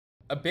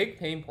A big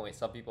pain point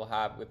some people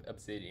have with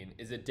Obsidian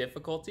is a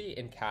difficulty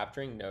in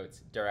capturing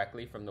notes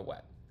directly from the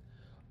web.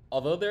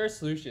 Although there are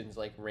solutions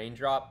like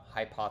Raindrop,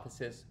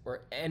 Hypothesis,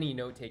 or any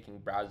note taking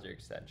browser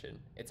extension,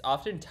 it's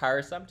often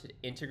tiresome to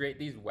integrate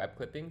these web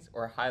clippings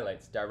or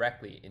highlights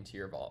directly into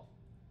your vault.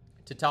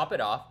 To top it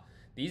off,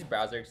 these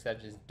browser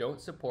extensions don't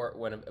support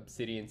one of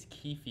Obsidian's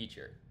key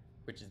features,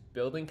 which is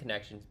building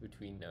connections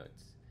between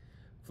notes.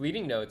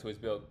 Fleeting Notes was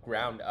built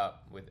ground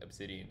up with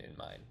Obsidian in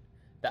mind.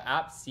 The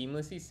app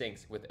seamlessly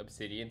syncs with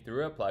Obsidian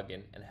through a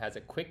plugin and has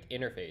a quick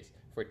interface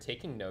for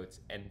taking notes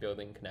and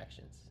building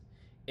connections.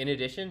 In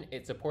addition,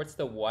 it supports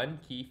the one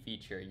key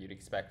feature you'd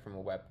expect from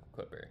a web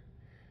clipper,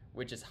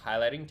 which is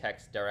highlighting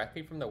text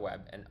directly from the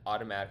web and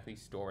automatically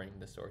storing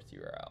the source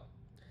URL.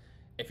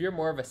 If you're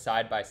more of a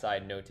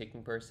side-by-side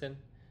note-taking person,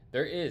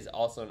 there is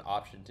also an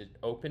option to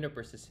open a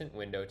persistent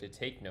window to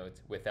take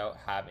notes without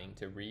having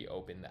to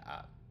reopen the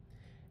app.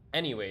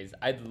 Anyways,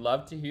 I'd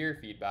love to hear your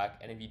feedback,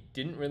 and if you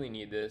didn't really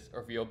need this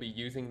or if you'll be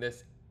using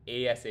this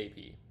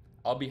ASAP,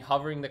 I'll be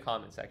hovering the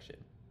comment section.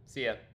 See ya.